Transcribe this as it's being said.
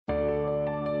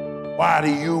Why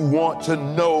do you want to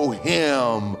know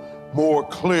him more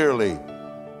clearly?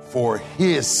 For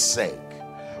his sake.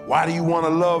 Why do you want to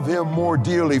love him more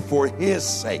dearly? For his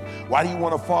sake. Why do you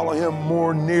want to follow him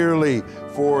more nearly?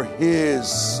 For his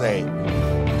sake.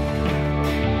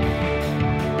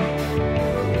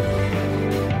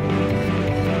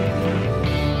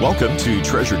 Welcome to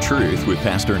Treasure Truth with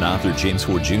pastor and author James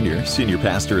Ford Jr., senior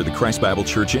pastor of the Christ Bible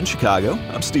Church in Chicago.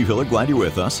 I'm Steve Hiller, glad you're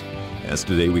with us. As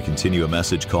today we continue a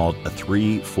message called A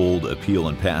Threefold Appeal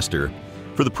in Pastor.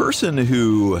 For the person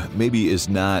who maybe is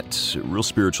not real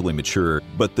spiritually mature,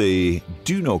 but they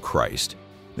do know Christ,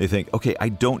 they think, okay, I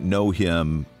don't know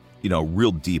him,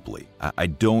 real deeply. I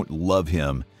don't love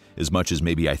him as much as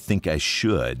maybe I think I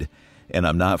should, and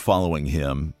I'm not following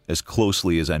him as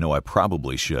closely as I know I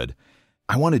probably should.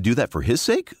 I want to do that for his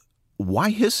sake?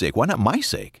 Why his sake? Why not my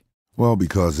sake? Well,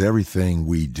 because everything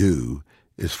we do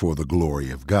is for the glory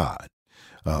of God.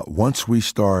 Once we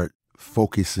start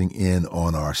focusing in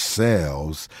on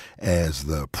ourselves as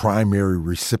the primary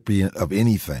recipient of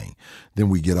anything, then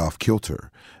we get off kilter.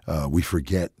 We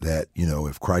forget that,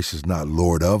 if Christ is not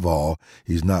Lord of all,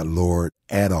 he's not Lord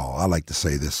at all. I like to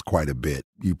say this quite a bit.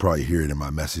 You probably hear it in my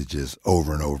messages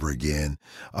over and over again.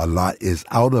 A lot is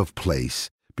out of place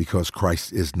because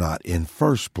Christ is not in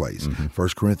first place. 1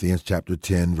 Corinthians chapter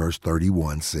 10, verse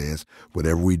 31 says,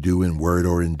 whatever we do in word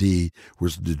or in deed, we're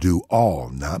to do all,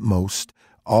 not most,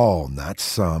 all, not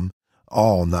some,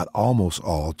 all, not almost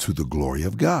all, to the glory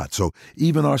of God. So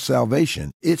even our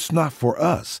salvation, it's not for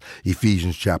us.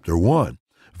 Ephesians chapter 1,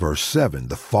 verse 7,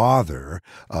 the Father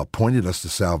appointed us to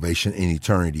salvation in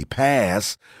eternity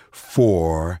past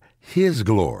for his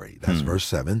glory. That's verse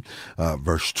 7.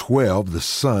 Verse 12, the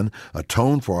Son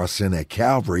atoned for our sin at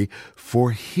Calvary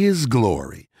for his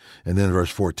glory. And then verse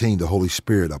 14, the Holy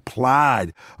Spirit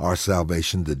applied our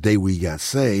salvation the day we got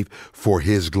saved for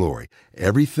his glory.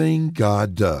 Everything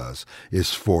God does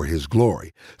is for his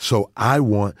glory. So I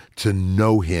want to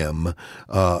know him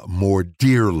more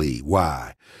dearly.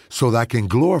 Why? So that I can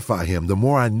glorify him. The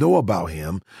more I know about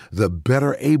him, the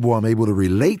better I'm able to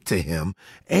relate to him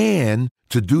and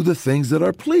to do the things that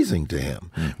are pleasing to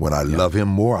him. When I love him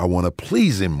more, I want to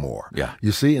please him more. Yeah.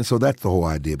 You see? And so that's the whole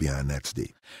idea behind that,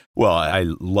 Steve. Well, I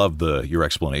love your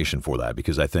explanation for that,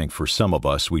 because I think for some of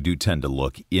us, we do tend to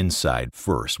look inside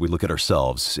first. We look at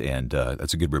ourselves, and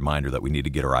that's a good reminder that we need to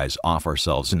get our eyes off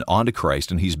ourselves and onto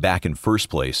Christ, and he's back in first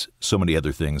place. So many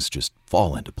other things just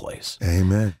fall into place.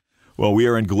 Amen. Well, we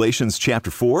are in Galatians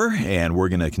chapter 4, and we're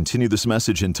going to continue this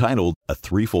message entitled A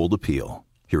Threefold Appeal.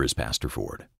 Here is Pastor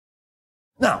Ford.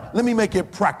 Now, let me make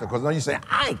it practical. Now you say,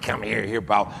 I ain't come here to hear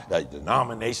about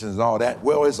denominations and all that.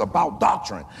 Well, it's about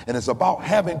doctrine, and it's about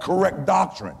having correct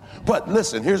doctrine. But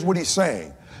listen, here's what he's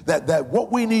saying. That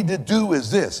what we need to do is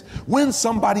this. When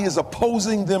somebody is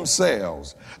opposing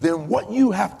themselves, then what you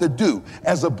have to do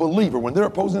as a believer, when they're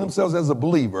opposing themselves as a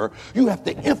believer, you have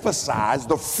to emphasize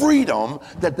the freedom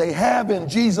that they have in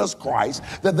Jesus Christ,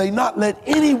 that they not let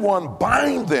anyone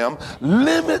bind them,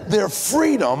 limit their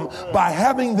freedom by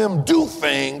having them do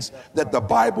things that the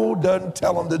Bible doesn't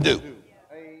tell them to do.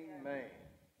 Amen.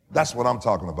 That's what I'm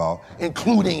talking about,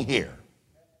 including here.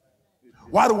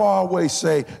 Why do I always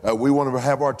say we want to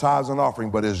have our tithes and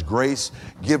offering, but it's grace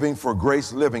giving for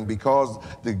grace living? Because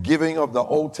the giving of the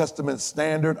Old Testament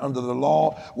standard under the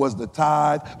law was the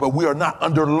tithe, but we are not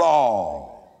under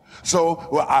law. So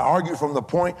I argue from the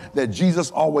point that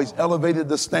Jesus always elevated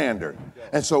the standard.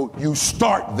 And so you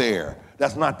start there.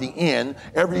 That's not the end.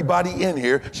 Everybody in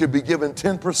here should be given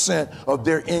 10% of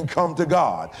their income to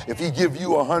God. If he give you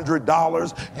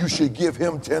 $100, you should give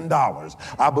him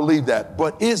 $10. I believe that.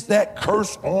 But is that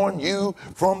curse on you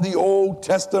from the Old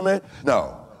Testament?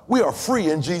 No. We are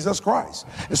free in Jesus Christ.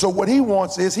 And so what he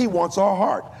wants is he wants our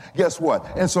heart. Guess what?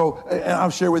 And so, and I'll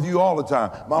share with you all the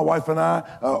time, my wife and I,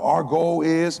 our goal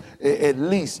is at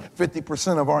least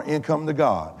 50% of our income to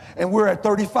God. And we're at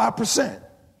 35%.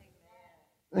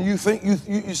 And you think,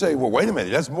 you say, well, wait a minute,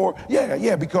 that's more.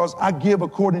 Yeah, because I give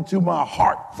according to my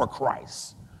heart for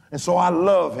Christ. And so I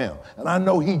love him, and I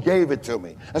know he gave it to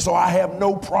me. And so I have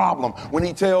no problem when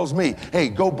he tells me, hey,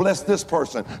 go bless this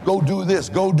person, go do this,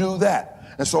 go do that.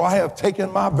 And so I have taken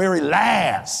my very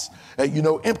last,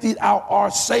 emptied out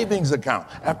our savings account,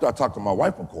 after I talked to my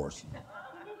wife, of course,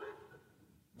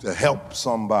 to help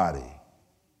somebody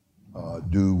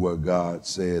do what God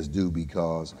says do,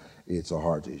 because it's a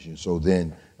heart issue. So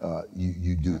then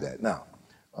you do that. Now,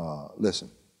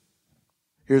 listen,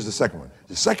 here's the second one.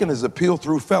 The second is appeal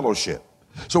through fellowship.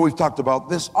 So we've talked about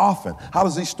this often. How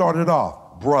does he start it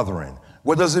off? Brethren.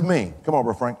 What does it mean? Come on,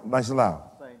 Brother Frank, nice and loud.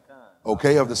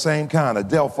 Okay, of the same kind,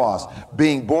 Adelphos,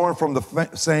 being born from the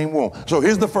same womb. So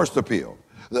here's the first appeal.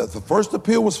 The first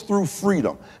appeal was through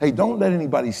freedom. Hey, don't let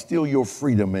anybody steal your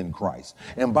freedom in Christ.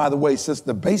 And by the way, since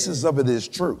the basis of it is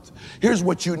truth, here's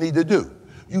what you need to do.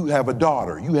 You have a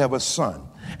daughter, you have a son,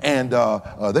 and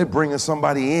they're bringing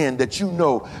somebody in that you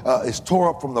know is tore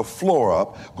up from the floor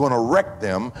up, going to wreck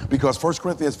them, because 1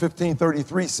 Corinthians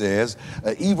 15:33 says,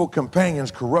 evil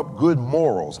companions corrupt good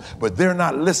morals, but they're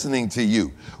not listening to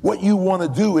you. What you want to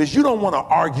do is you don't want to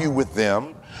argue with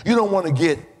them. You don't want to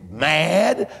get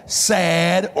mad,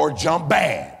 sad, or jump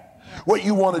bad. What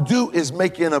you want to do is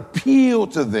make an appeal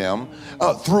to them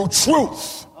through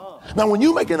truth. Now, when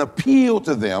you make an appeal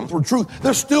to them through truth,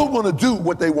 they're still going to do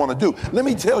what they want to do. Let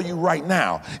me tell you right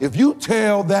now, if you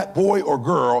tell that boy or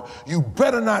girl, you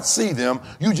better not see them,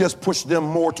 you just push them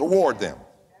more toward them.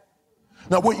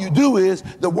 Now, what you do is,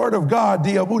 the word of God,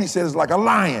 D.L. Moody said, is like a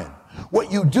lion.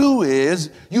 What you do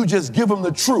is, you just give them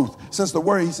the truth. Since the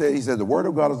word, he said, the word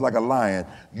of God is like a lion.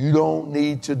 You don't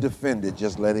need to defend it,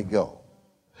 just let it go.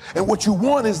 And what you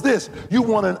want is this. You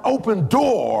want an open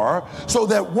door so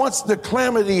that once the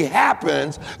calamity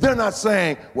happens, they're not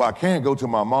saying, well, I can't go to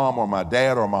my mom or my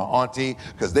dad or my auntie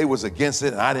because they was against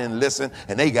it and I didn't listen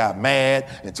and they got mad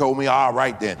and told me, all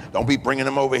right then, don't be bringing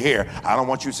them over here. I don't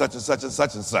want you such and such and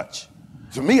such and such.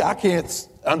 To me, I can't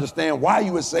understand why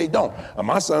you would say don't. And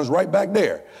my son's right back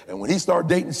there. And when he started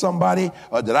dating somebody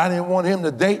that I didn't want him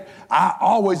to date, I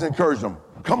always encouraged him,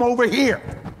 come over here.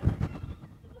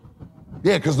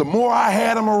 Yeah, because the more I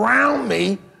had them around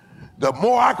me, the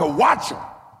more I could watch them.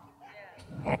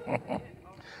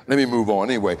 Let me move on.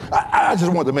 Anyway, I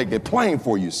just wanted to make it plain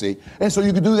for you, see? And so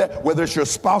you can do that, whether it's your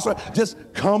spouse or just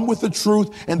come with the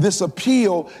truth and this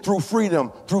appeal through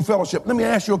freedom, through fellowship. Let me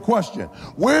ask you a question.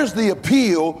 Where's the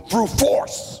appeal through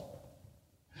force?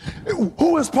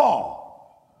 Who is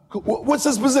Paul? What's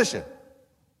his position?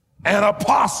 An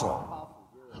apostle.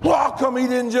 Well, how come he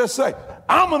didn't just say,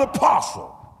 I'm an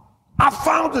apostle? I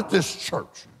founded this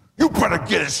church. You better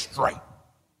get it straight.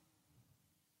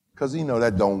 Because you know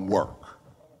that don't work.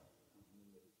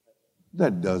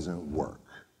 That doesn't work.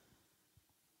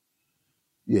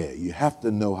 Yeah, you have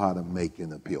to know how to make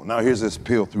an appeal. Now here's this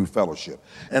appeal through fellowship.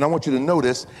 And I want you to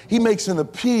notice, he makes an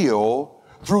appeal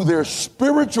through their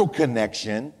spiritual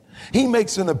connection. He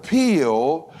makes an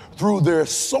appeal through their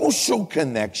social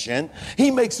connection. He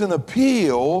makes an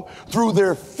appeal through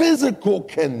their physical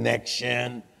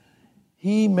connection.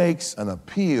 He makes an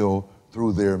appeal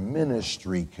through their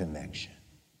ministry connection.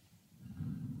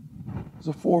 It's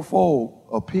a fourfold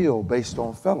appeal based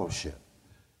on fellowship.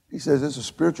 He says it's a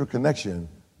spiritual connection.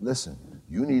 Listen,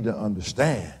 you need to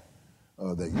understand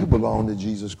that you belong to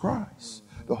Jesus Christ.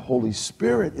 The Holy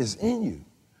Spirit is in you.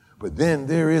 But then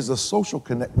there is a social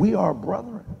connect. We are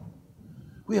brethren.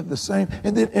 We have the same.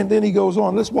 And then he goes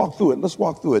on. Let's walk through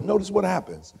it. Notice what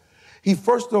happens. He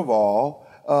first of all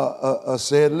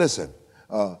said, listen,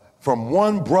 from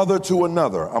one brother to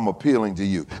another, I'm appealing to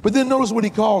you. But then notice what he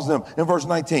calls them in verse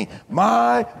 19.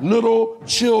 My little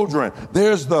children.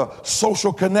 There's the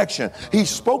social connection. He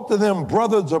spoke to them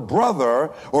brother to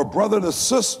brother or brother to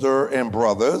sister and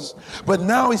brothers. But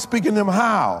now he's speaking to them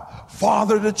how?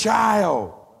 Father to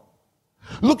child.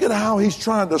 Look at how he's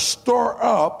trying to stir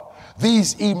up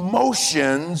these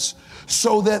emotions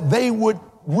so that they would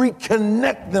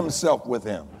reconnect themselves with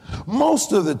him.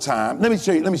 Most of the time, let me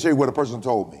show you what a person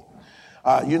told me.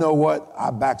 You know what?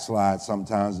 I backslide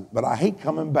sometimes, but I hate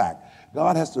coming back.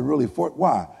 God has to really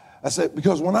why? I said,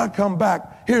 because when I come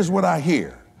back, here's what I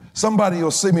hear. Somebody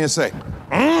will see me and say,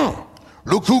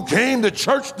 look who came to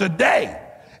church today,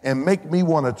 and make me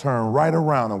want to turn right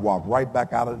around and walk right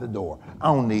back out of the door. I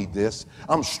don't need this.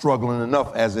 I'm struggling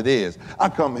enough as it is. I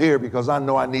come here because I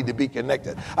know I need to be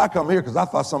connected. I come here because I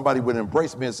thought somebody would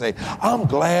embrace me and say, I'm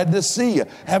glad to see you.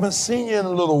 Haven't seen you in a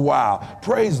little while.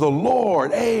 Praise the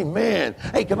Lord. Amen.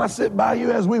 Hey, can I sit by you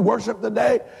as we worship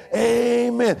today?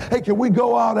 Amen. Hey, can we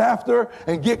go out after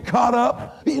and get caught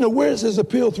up? You know, where's his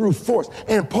appeal through force?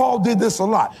 And Paul did this a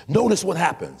lot. Notice what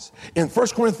happens. In 1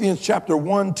 Corinthians chapter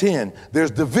 1:10, there's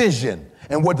division.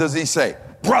 And what does he say?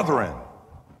 Brethren.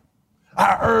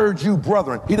 I urge you,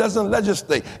 brethren. He doesn't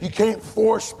legislate. You can't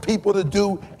force people to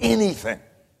do anything.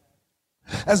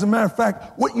 As a matter of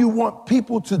fact, what you want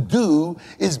people to do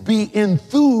is be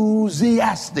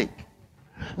enthusiastic.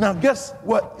 Now, guess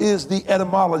what is the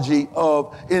etymology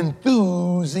of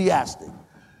enthusiastic?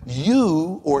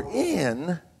 You or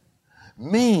in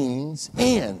means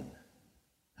in.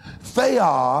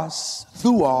 Theos,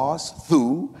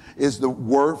 thu is the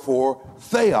word for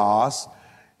theos.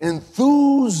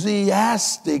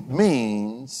 Enthusiastic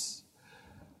means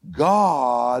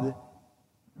God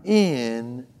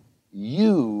in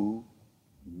you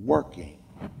working.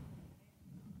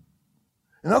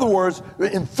 In other words,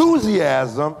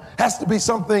 enthusiasm has to be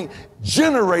something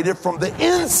generated from the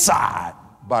inside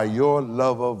by your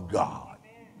love of God.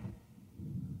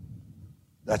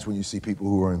 That's when you see people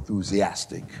who are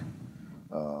enthusiastic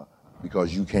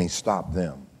because you can't stop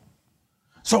them.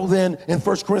 So then in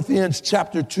 1 Corinthians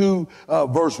chapter 2,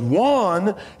 verse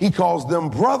 1, he calls them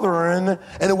brethren,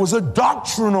 and it was a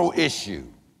doctrinal issue.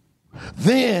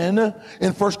 Then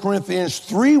in 1 Corinthians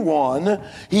 3:1,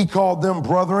 he called them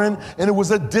brethren, and it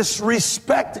was a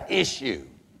disrespect issue.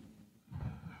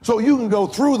 So you can go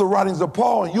through the writings of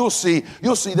Paul and you'll see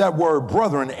that word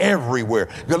brethren everywhere.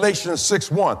 Galatians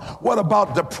 6:1. What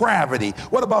about depravity?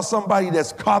 What about somebody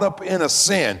that's caught up in a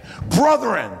sin?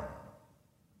 Brethren,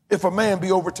 if a man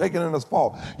be overtaken in his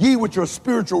fault, ye with your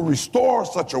spiritual restore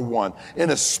such a one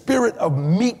in a spirit of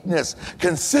meekness,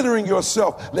 considering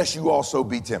yourself, lest you also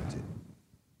be tempted.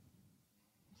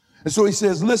 And so he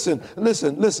says, listen.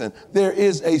 There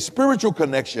is a spiritual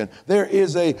connection. There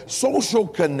is a social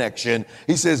connection.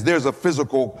 He says there's a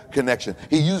physical connection.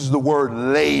 He uses the word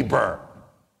labor.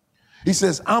 He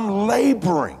says, I'm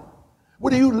laboring.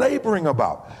 What are you laboring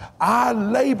about? I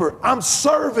labor. I'm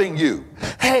serving you.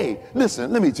 Hey,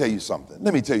 listen, let me tell you something.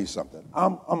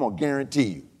 I'm going to guarantee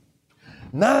you.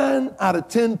 9 out of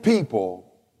 10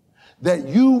 people that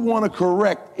you want to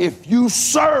correct, if you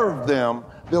serve them,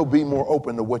 they'll be more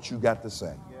open to what you got to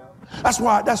say. That's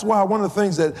why one of the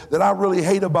things that I really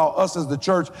hate about us as the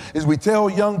church is we tell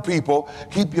young people,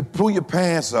 pull your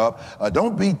pants up.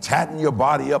 Don't be tatting your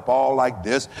body up all like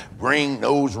this.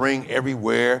 Nose ring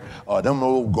everywhere. Them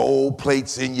old gold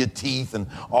plates in your teeth and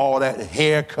all that.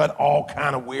 Hair cut all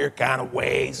kind of weird kind of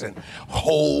ways and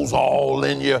holes all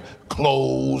in your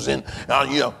clothes. And,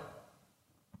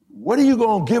 what are you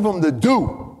going to give them to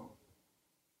do?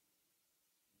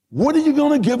 What are you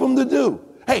going to give them to do?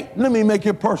 Hey, let me make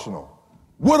it personal.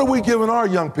 What are we giving our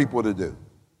young people to do?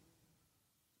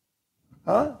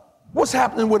 Huh? What's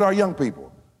happening with our young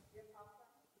people?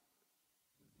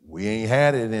 We ain't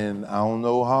had it in I don't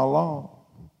know how long.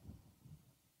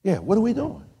 Yeah, what are we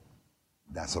doing?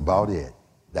 That's about it.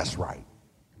 That's right.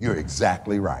 You're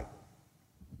exactly right.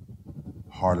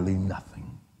 Hardly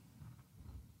nothing.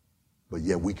 But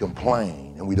yet we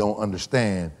complain and we don't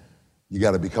understand. You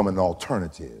got to become an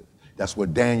alternative. That's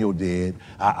what Daniel did.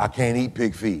 I can't eat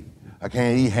pig feet. I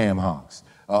can't eat ham hocks.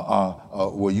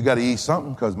 Well, you got to eat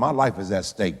something because my life is at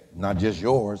stake, not just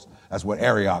yours. That's what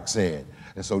Arioch said.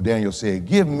 And so Daniel said,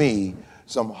 give me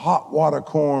some hot water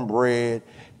cornbread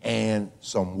and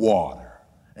some water.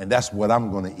 And that's what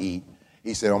I'm going to eat.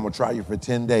 He said, I'm going to try you for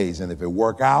 10 days. And if it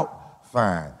work out,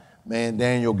 fine. Man,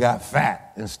 Daniel got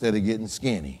fat instead of getting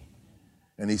skinny.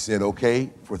 And he said,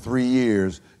 okay, for 3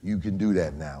 years, you can do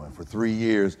that now. And for 3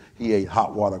 years, he ate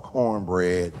hot water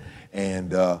cornbread and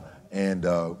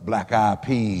black-eyed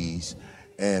peas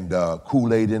and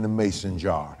Kool-Aid in a mason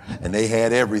jar. And they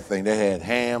had everything. They had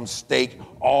ham, steak,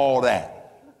 all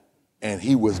that. And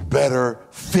he was better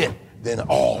fit than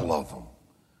all of them,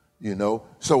 you know?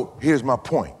 So here's my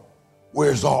point.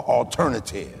 Where's our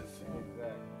alternative?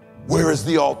 Where is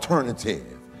the alternative?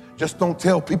 Just don't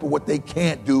tell people what they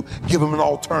can't do. Give them an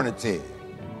alternative.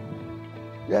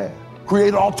 Yeah. Create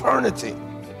an alternative.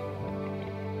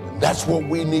 And that's what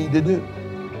we need to do.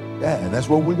 Yeah, and that's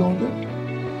what we're going to do.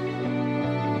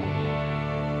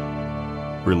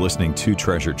 We're listening to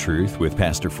Treasure Truth with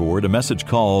Pastor Ford, a message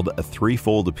called A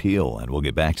Threefold Appeal, and we'll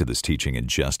get back to this teaching in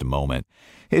just a moment.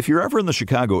 If you're ever in the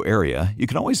Chicago area, you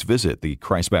can always visit the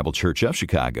Christ Bible Church of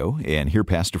Chicago and hear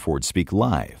Pastor Ford speak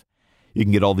live. You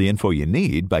can get all the info you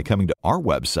need by coming to our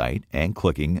website and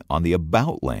clicking on the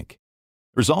About link.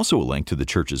 There's also a link to the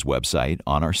church's website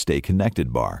on our Stay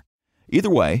Connected bar. Either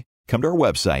way, come to our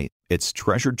website. It's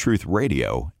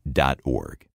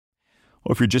treasuretruthradio.org.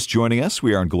 Well, if you're just joining us,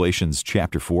 we are in Galatians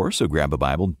chapter 4, so grab a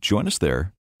Bible, join us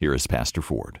there. Here is Pastor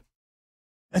Ford.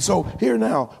 And so here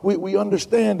now, we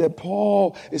understand that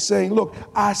Paul is saying, look,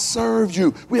 I served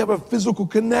you. We have a physical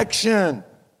connection.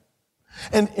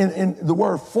 And the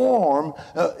word form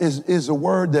is a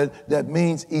word that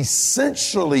means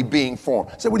essentially being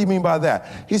formed. So what do you mean by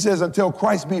that? He says, until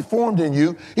Christ be formed in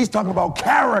you, he's talking about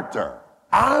character.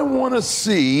 I want to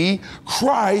see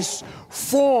Christ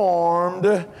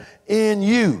formed in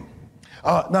you.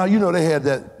 Now, you know, they had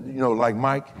that, like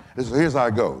Mike. Here's how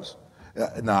it goes.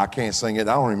 Now, I can't sing it.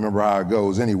 I don't remember how it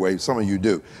goes anyway. Some of you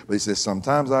do. But he says,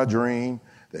 sometimes I dream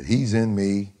that he's in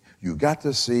me. You got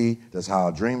to see, that's how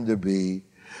I dream to be.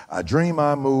 I dream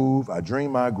I move, I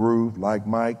dream I groove like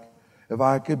Mike. If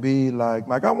I could be like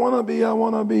Mike, I want to be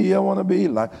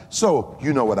like. So,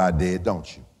 you know what I did,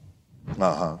 don't you?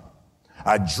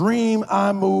 I dream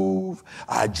I move,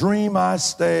 I dream I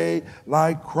stay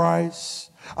like Christ.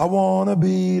 I want to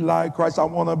be like Christ. I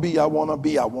want to be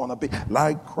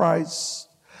like Christ.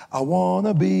 I want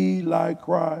to be like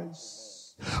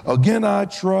Christ. Again, I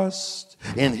trust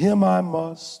in him I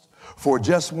must for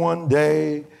just one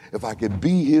day. If I could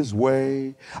be his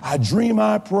way, I dream,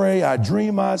 I pray, I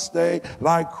dream, I stay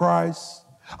like Christ.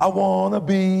 I want to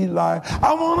be like Christ.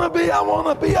 I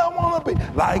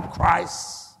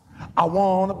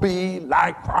want to be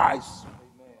like Christ.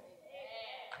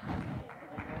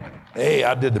 Hey,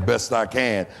 I did the best I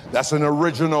can. That's an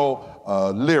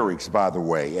original lyrics, by the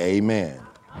way. Amen.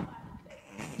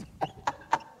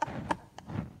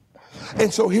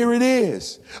 And so here it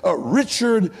is.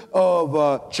 Richard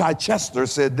of Chichester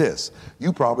said this.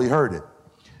 You probably heard it.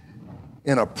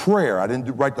 In a prayer, I didn't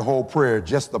write the whole prayer,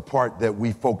 just the part that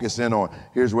we focus in on.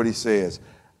 Here's what he says.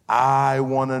 I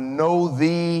want to know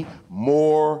thee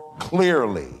more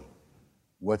clearly.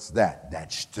 What's that?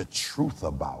 That's the truth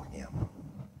about him.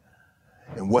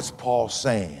 And what's Paul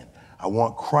saying? I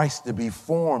want Christ to be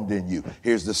formed in you.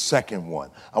 Here's the second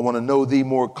one. I want to know thee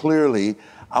more clearly.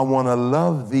 I want to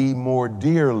love thee more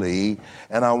dearly,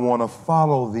 and I want to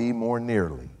follow thee more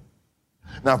nearly.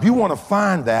 Now, if you want to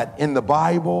find that in the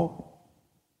Bible,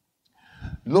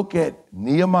 look at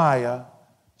Nehemiah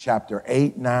chapter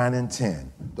 8, 9, and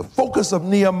 10. The focus of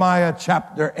Nehemiah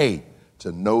chapter 8,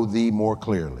 to know thee more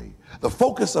clearly. The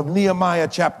focus of Nehemiah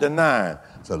chapter 9,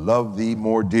 to love thee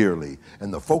more dearly.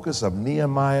 And the focus of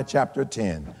Nehemiah chapter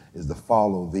 10 is to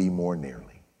follow thee more nearly.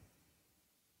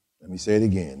 Let me say it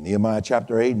again. Nehemiah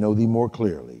chapter 8, know thee more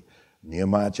clearly.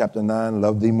 Nehemiah chapter 9,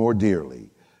 love thee more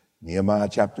dearly. Nehemiah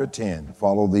chapter 10,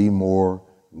 follow thee more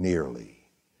nearly.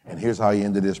 And here's how he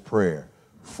ended his prayer.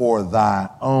 For thy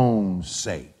own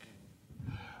sake.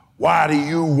 Why do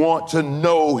you want to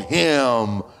know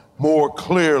him more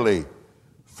clearly?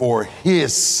 For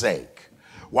his sake.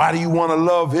 Why do you want to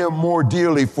love him more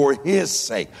dearly? For his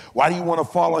sake. Why do you want to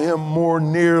follow him more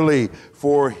nearly?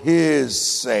 For his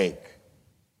sake.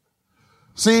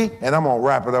 See, and I'm going to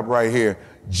wrap it up right here.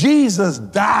 Jesus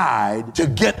died to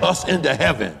get us into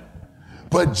heaven,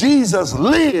 but Jesus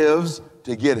lives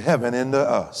to get heaven into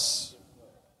us.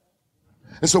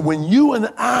 And so when you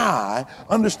and I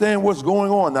understand what's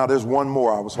going on, now there's one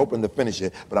more. I was hoping to finish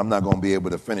it, but I'm not going to be able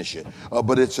to finish it.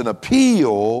 But it's an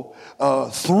appeal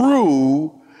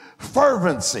through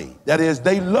fervency. That is,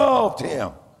 they loved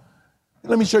him.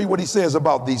 Let me show you what he says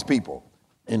about these people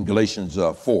in Galatians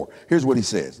 4. Here's what he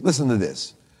says. Listen to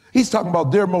this. He's talking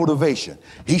about their motivation.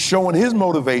 He's showing his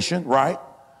motivation, right?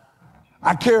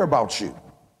 I care about you.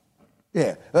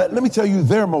 Yeah. Let me tell you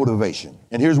their motivation.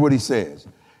 And here's what he says.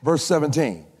 Verse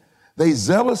 17. They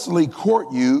zealously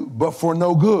court you, but for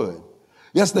no good.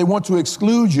 Yes, they want to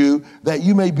exclude you that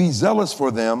you may be zealous for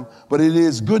them, but it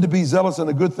is good to be zealous and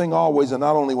a good thing always, and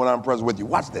not only when I'm present with you.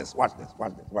 Watch this, watch this,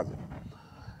 watch this, watch this.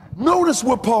 Notice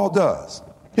what Paul does.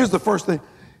 Here's the first thing.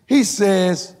 He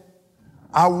says,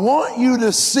 I want you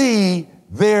to see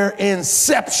their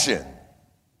inception.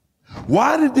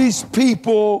 Why did these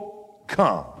people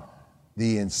come?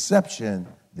 The inception,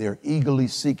 they're eagerly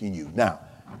seeking you. Now,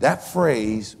 that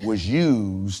phrase was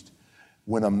used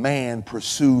when a man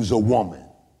pursues a woman.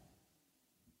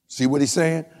 See what he's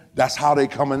saying? That's how they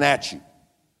coming at you.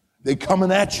 They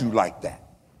coming at you like that.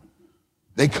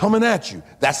 They coming at you.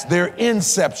 That's their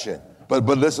inception. But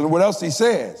listen to what else he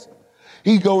says.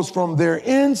 He goes from their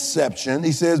inception,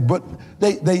 he says, but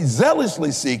they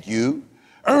zealously seek you,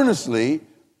 earnestly,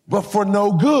 but for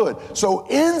no good. So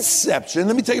inception,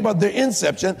 let me tell you about their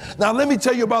inception. Now let me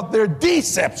tell you about their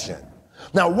deception.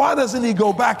 Now, why doesn't he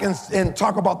go back and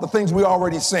talk about the things we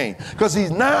already seen? Because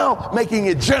he's now making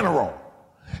it general.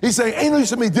 He's saying, ain't no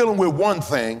use in me dealing with one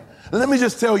thing. Let me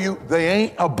just tell you, they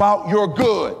ain't about your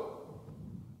good.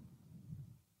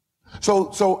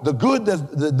 So the good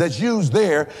that's used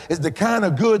there is the kind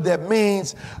of good that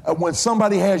means when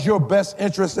somebody has your best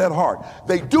interest at heart.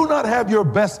 They do not have your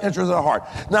best interest at heart.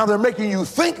 Now they're making you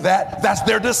think that's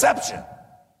their deception.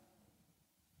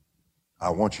 I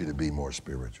want you to be more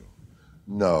spiritual.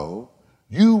 No,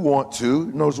 you want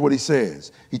to. Notice what he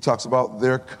says. He talks about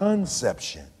their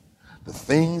conception. The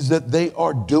things that they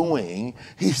are doing,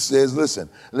 he says, listen,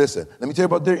 let me tell you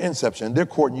about their inception. They're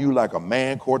courting you like a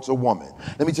man courts a woman.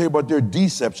 Let me tell you about their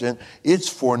deception. It's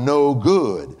for no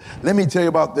good. Let me tell you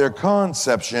about their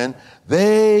conception.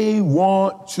 They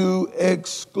want to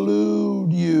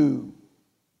exclude you.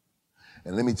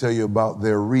 And let me tell you about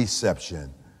their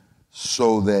reception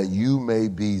so that you may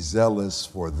be zealous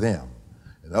for them.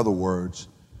 In other words,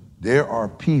 there are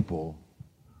people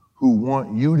who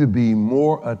want you to be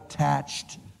more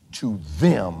attached to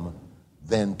them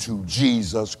than to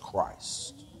Jesus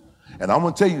Christ. And I'm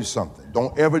going to tell you something.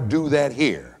 Don't ever do that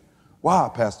here. Why,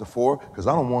 Pastor Ford? Because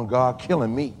I don't want God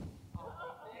killing me.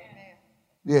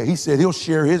 Yeah, he said he'll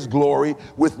share his glory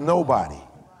with nobody.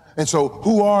 And so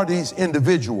who are these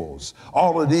individuals?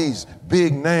 All of these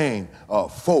big name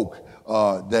folk,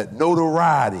 that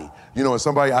notoriety. You know,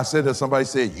 somebody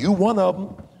said, you one of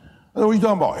them. I know what you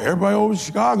talking about. Everybody over in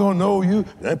Chicago know you.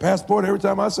 That Passport, every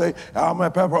time I say, I'm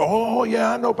at Passport, oh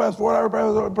yeah, I know Passport,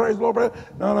 everybody praise the Lord.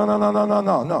 No.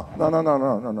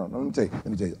 Let me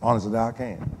tell you, honestly, I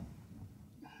can.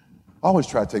 I always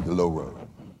try to take the low road.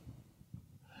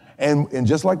 And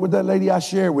just like with that lady I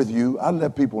shared with you, I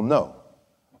let people know.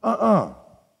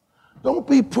 Don't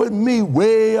be putting me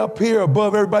way up here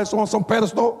above everybody on some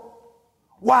pedestal.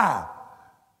 Why?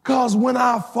 Because when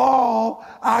I fall,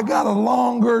 I got a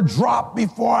longer drop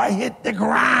before I hit the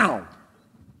ground.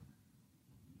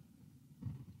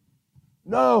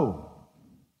 No.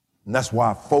 And that's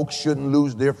why folks shouldn't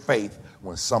lose their faith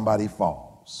when somebody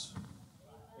falls.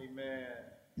 Amen.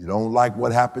 You don't like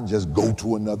what happened, just go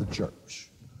to another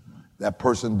church. That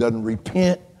person doesn't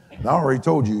repent. And I already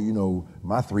told you, you know,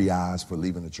 my 3 eyes for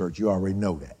leaving the church. You already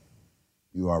know that.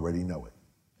 You already know it.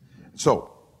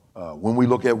 So when we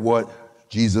look at what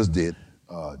Jesus did,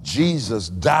 Jesus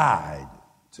died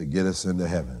to get us into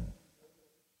heaven.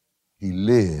 He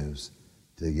lives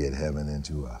to get heaven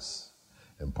into us.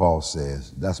 And Paul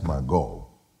says, that's my goal,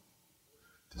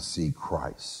 to see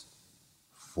Christ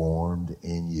formed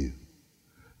in you.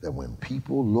 That when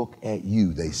people look at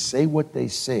you, they say what they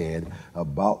said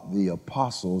about the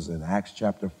apostles in Acts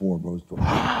chapter 4, verse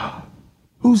 12.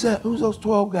 Who's that? Who's those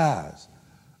 12 guys?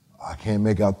 I can't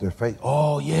make out their face.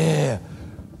 Oh, yeah.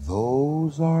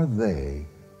 Those are they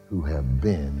who have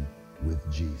been with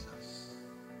Jesus.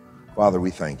 Father,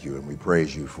 we thank you and we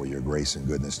praise you for your grace and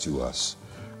goodness to us.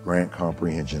 Grant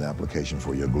comprehension, application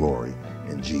for your glory.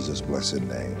 In Jesus' blessed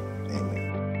name,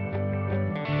 amen.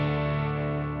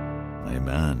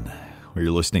 Amen. Well,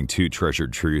 you're listening to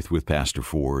Treasured Truth with Pastor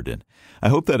Ford, and I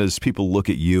hope that as people look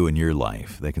at you in your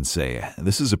life, they can say,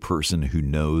 this is a person who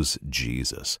knows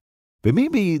Jesus. But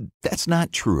maybe that's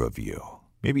not true of you.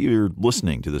 Maybe you're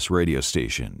listening to this radio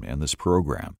station and this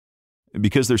program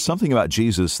because there's something about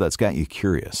Jesus that's got you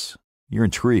curious. You're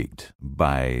intrigued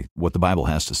by what the Bible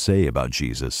has to say about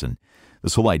Jesus and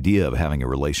this whole idea of having a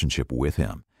relationship with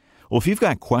him. Well, if you've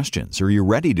got questions or you're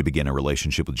ready to begin a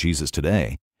relationship with Jesus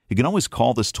today, you can always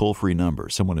call this toll-free number.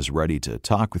 Someone is ready to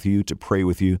talk with you, to pray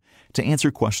with you, to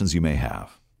answer questions you may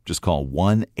have. Just call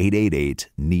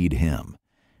 1-888-NEED-HIM.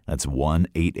 That's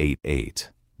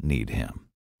 1-888-NEED-HIM.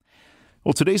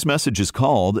 Well, today's message is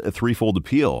called A Threefold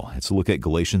Appeal. It's a look at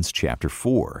Galatians chapter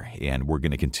 4, and we're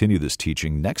going to continue this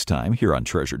teaching next time here on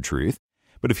Treasured Truth.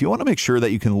 But if you want to make sure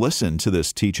that you can listen to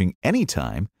this teaching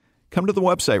anytime, come to the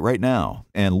website right now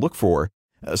and look for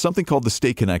something called the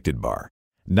Stay Connected bar.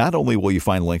 Not only will you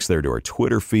find links there to our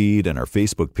Twitter feed and our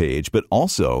Facebook page, but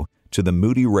also to the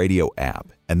Moody Radio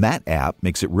app. And that app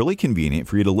makes it really convenient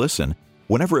for you to listen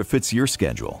whenever it fits your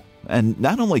schedule. And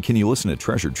not only can you listen to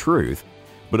Treasured Truth,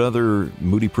 but other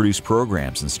Moody-produced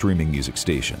programs and streaming music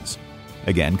stations.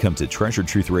 Again, come to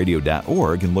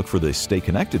treasuredtruthradio.org and look for the Stay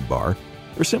Connected bar,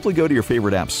 or simply go to your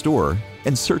favorite app store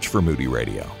and search for Moody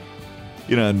Radio.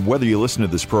 You know, and whether you listen to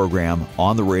this program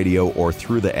on the radio or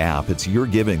through the app, it's your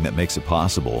giving that makes it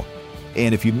possible.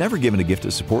 And if you've never given a gift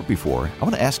of support before, I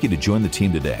want to ask you to join the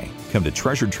team today. Come to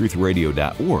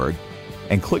treasuredtruthradio.org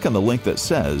and click on the link that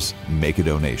says Make a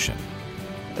Donation.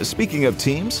 Speaking of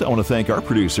teams, I want to thank our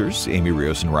producers, Amy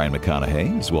Rios and Ryan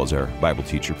McConaughey, as well as our Bible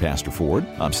teacher, Pastor Ford.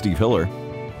 I'm Steve Hiller.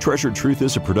 Treasured Truth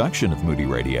is a production of Moody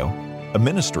Radio, a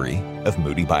ministry of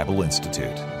Moody Bible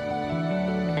Institute.